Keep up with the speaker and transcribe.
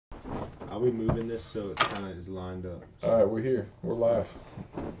Are we moving this so it kind of is lined up? So. All right, we're here. We're live.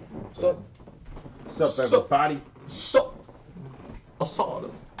 Sup? Sup, everybody? Sup? I saw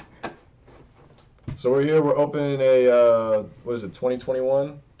them. So we're here. We're opening a what is it?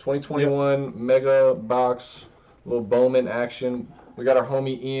 2021. 2021 yep. Mega box. Little Bowman action. We got our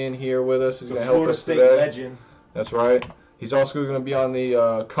homie Ian here with us. He's going to help us today. Florida State legend. That's right. He's also going to be on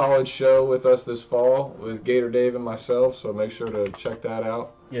the college show with us this fall with Gator Dave and myself, so make sure to check that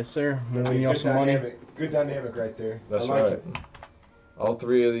out. Yes, sir. We'll win you some money. Good dynamic right there. That's I like right. It. All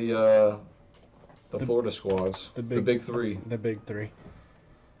three of the Florida squads. The big three. The big three.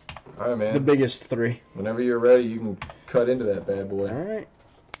 All right, man. The biggest three. Whenever you're ready, you can cut into that bad boy. All right.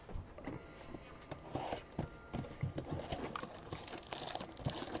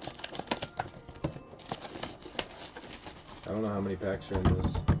 I don't know how many packs are in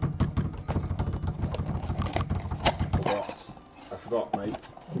this. I forgot, mate.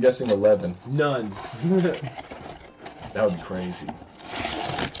 I'm guessing 11. None. That would be crazy.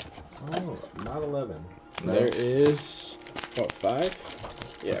 Oh, not 11. No. There is, what,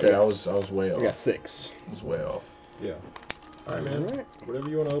 5? Yeah. Okay, I was way off. We got 6. I was way off. Yeah. All right, man. All right. Whatever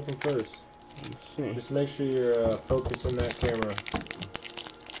you want to open first. Let's see. Just make sure you're focusing that camera.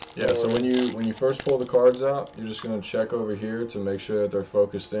 Yeah, so when you first pull the cards out, you're just gonna check over here to make sure that they're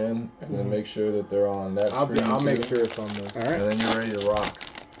focused in, and then make sure that they're on that screen. I'll make sure it's on this. All right. And then you're ready to rock.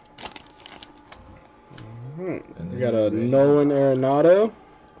 All right. We got a Nolan Arenado.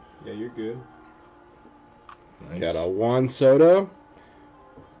 Yeah, you're good. Nice. Got a Juan Soto.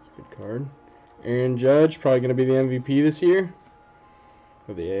 Good card. Aaron Judge, probably gonna be the MVP this year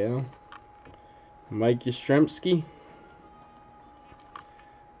for the AL. Mike Yastrzemski.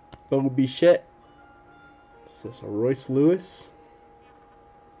 Bo Bichette. Is this a Royce Lewis?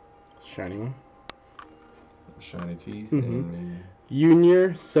 Shiny one. Shiny teeth. Mm-hmm. And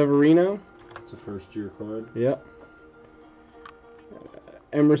Junior Severino. It's a first-year card. Yep.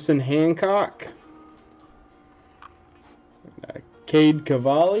 Emerson Hancock. Cade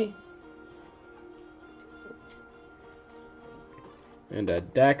Cavalli. And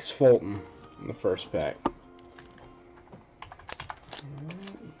Dax Fulton in the first pack.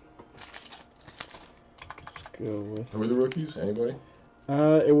 Go with. Who are the rookies? Anybody?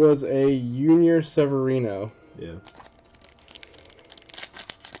 It was a Junior Severino. Yeah.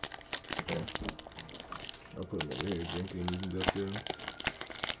 Okay. I'll put it over here, Jinky, and you can go through.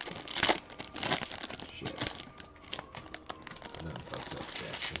 Shit.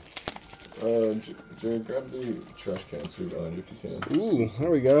 Jared, grab the trash can too, if you can. Ooh,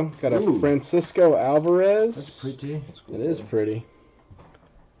 there we go. Got a Francisco Alvarez. That's pretty. That's cool. It is pretty.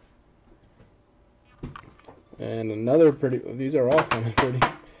 And another pretty. These are all kind of pretty.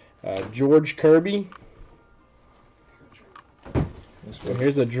 George Kirby. And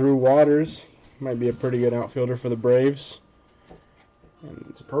here's a Drew Waters. Might be a pretty good outfielder for the Braves. And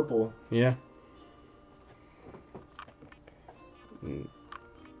it's purple. Yeah.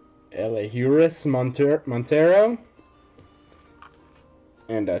 Elehuris Montero.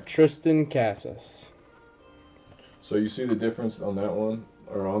 And Tristan Casas. So you see the difference on that one?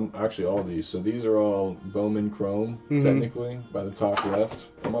 Or on actually all these. So these are all Bowman Chrome, technically, by the top left.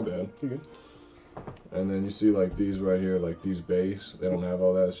 Oh, my bad. You're good. And then you see like these right here, like these base. They don't have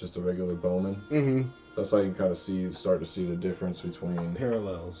all that. It's just a regular Bowman. Mm-hmm. That's how you can kind of start to see the difference between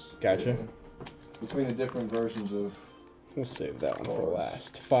parallels. Gotcha. Yeah, between the different versions of. We'll save that one for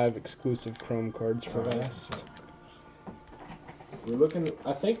last. 5 exclusive Chrome cards for last. We're looking.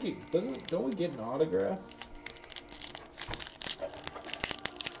 I think it doesn't. Don't we get an autograph?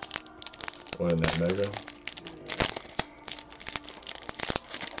 What, in that Mega?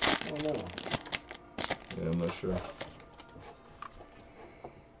 I don't know. Yeah, I'm not sure.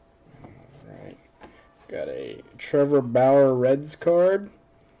 Alright. Got a Trevor Bauer Reds card.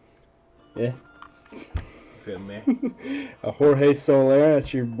 Yeah. Feel me? A Jorge Soler,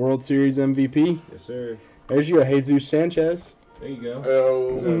 that's your World Series MVP. Yes, sir. There's you a Jesus Sanchez. There you go.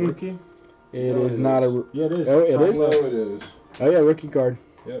 Oh, is that a rookie? It is not a. Yeah, it is. Oh, it is? Oh, it is. Oh, yeah, rookie card.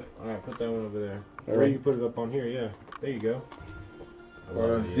 Yep. Alright, put that one over there. All or right. you put it up on here, yeah. There you go.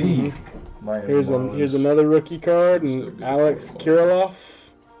 Here's another rookie card, and Alex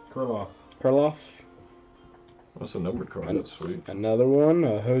Kirilloff. Kurloff. That's a numbered card. That's sweet. Another one,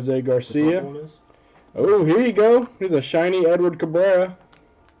 Jose Garcia. Oh, here you go. Here's a shiny Edward Cabrera.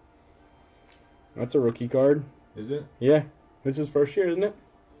 That's a rookie card. Is it? Yeah. This is first year, isn't it?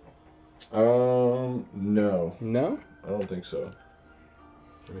 No. No? I don't think so.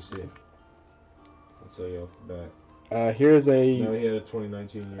 Let me see. I'll tell you off the bat. Here's a... No, he had a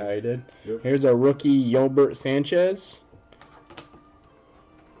 2019 year. I did. Yep. Here's a rookie Yolbert Sanchez.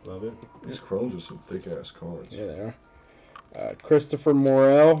 Love it. These chromes are some thick ass cards. Yeah, they are. Christopher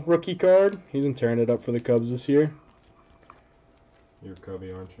Morel, rookie card. He's been tearing it up for the Cubs this year. You're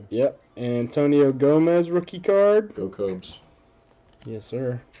Cubby, aren't you? Yep. Antonio Gomez, rookie card. Go Cubs. Yes,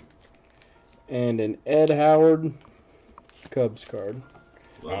 sir. And an Ed Howard Cubs card.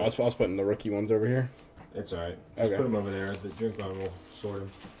 I was putting the rookie ones over here. It's alright. Just Okay. put them over there. The drink line will sort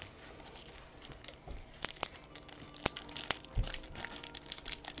them.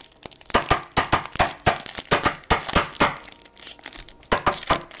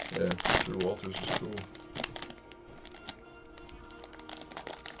 Yeah, Drew Walters is cool.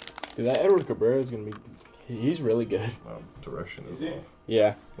 Dude, that Edward Cabrera is going to be... He's really good. Direction is Is he? off.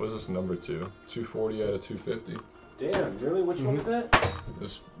 Yeah. What is this number 2? 240 out of 250. Damn, really? Which one is that?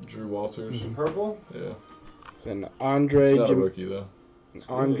 This Drew Walters. Purple? Yeah. It's an Andre... He's not a rookie, though.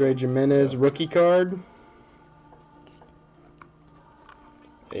 Andre Jimenez rookie card.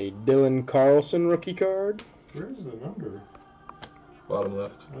 A Dylan Carlson rookie card. Where's the number? Bottom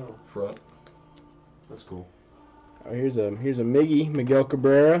left. Oh, Front. that's cool. Oh, here's a Miggy, Miguel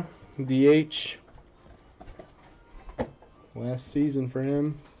Cabrera, DH. Last season for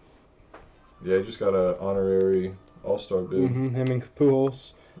him. Yeah, he just got an honorary All-Star bid. Him and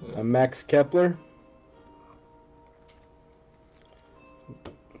Pujols. Yeah. Max Kepler.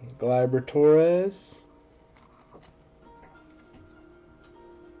 Gleyber Torres.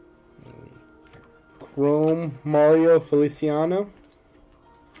 Chrome Mario Feliciano.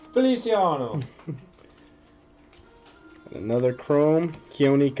 Feliciano! And another Chrome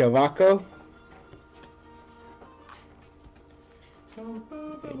Keone Cavaco.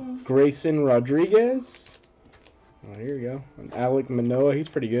 Grayson Rodriguez. Oh, here we go. And ALEC Manoah, he's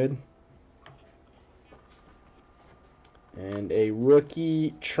pretty good. And a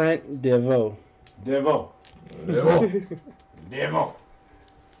rookie Trent Deveaux. Devo. Yeah. Devo.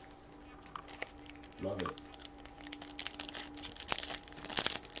 Love it.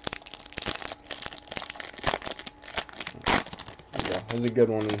 Yeah, there's a good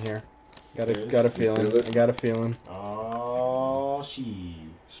one in here. Got a feel feeling. it? I got a feeling. Oh, she.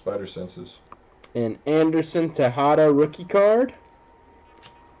 Spider senses. An Anderson Tejada rookie card.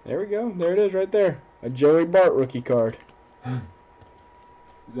 There we go. There it is right there. A Joey Bart rookie card.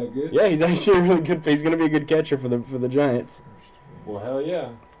 Is that good? Yeah, he's actually a really good. He's gonna be a good catcher for the Giants. Well, hell yeah.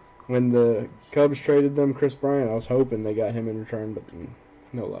 When the Cubs traded them Chris Bryant, I was hoping they got him in return, but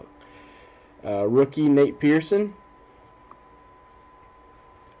no luck. Rookie Nate Pearson.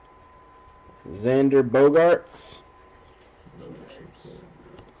 Xander Bogaerts.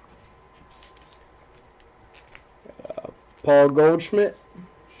 Paul Goldschmidt.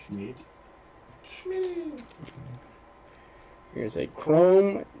 Schmidt. Here's a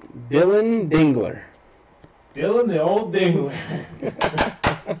Chrome Dylan Dingler. Dylan, the old dingler.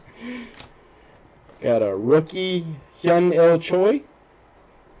 Got a rookie Hyun Il Choi.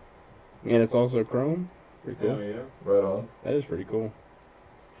 And it's also Chrome. Pretty cool. Hell yeah. Right on. That is pretty cool.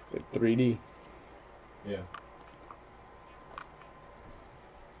 It's like 3D. Yeah.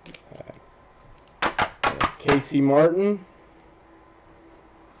 Casey Martin.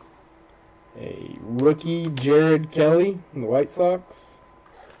 A rookie Jared Kelly from the White Sox.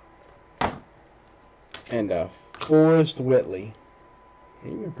 And a Forrest Whitley.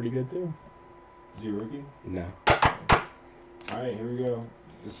 He's been pretty good too. Is he a rookie? No. Alright, here we go.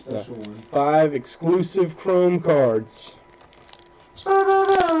 The special one. 5 exclusive Chrome cards.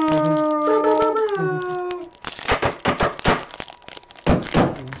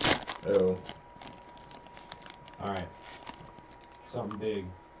 Ew. Alright. Something big.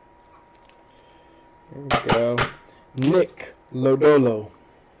 Here we go. Nick Lodolo.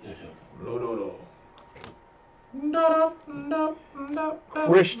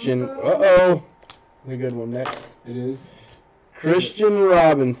 Christian. Uh-oh. A good one next. It is. Christian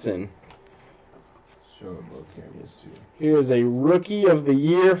Robinson. Show it both cameras too. Here's a Rookie of the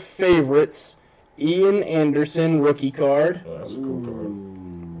Year favorites. Ian Anderson rookie card. Oh, that's a cool card.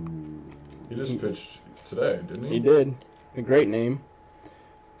 He just pitched today, didn't he? He did. A great name.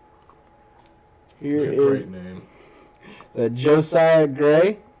 Here is Great name. the Josiah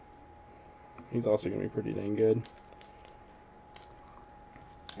Gray. He's also going to be pretty dang good.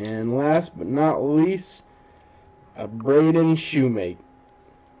 And last but not least, a Braden Shoemake.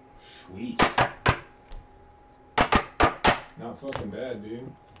 Sweet. Not fucking bad,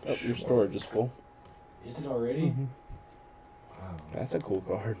 dude. Oh, your storage is full. Is it already? Mhm. Wow. That's a cool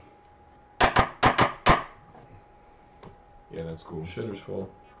card. Yeah, that's cool. Shitter's full.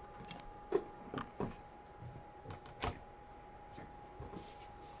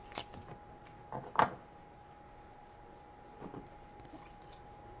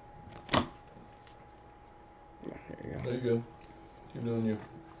 you're good. Keep doing you.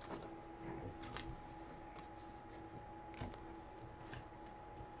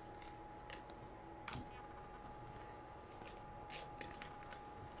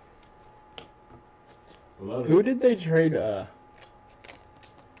 Love Who it. did they trade to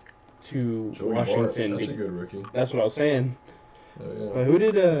Joey Washington? Bart. That's a good rookie. That's what I was saying. Oh, yeah. But who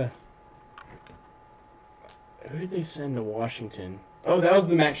did they send to Washington? Oh, that was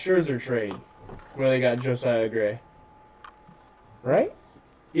the Max Scherzer trade, where they got Josiah Gray. Right?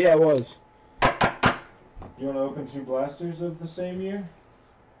 Yeah, it was. You want to open 2 blasters of the same year,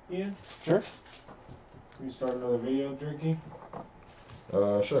 Ian? Sure. We start another video drinking.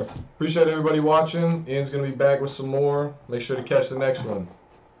 Sure. Appreciate everybody watching. Ian's gonna be back with some more. Make sure to catch the next one.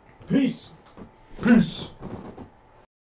 Peace. Peace.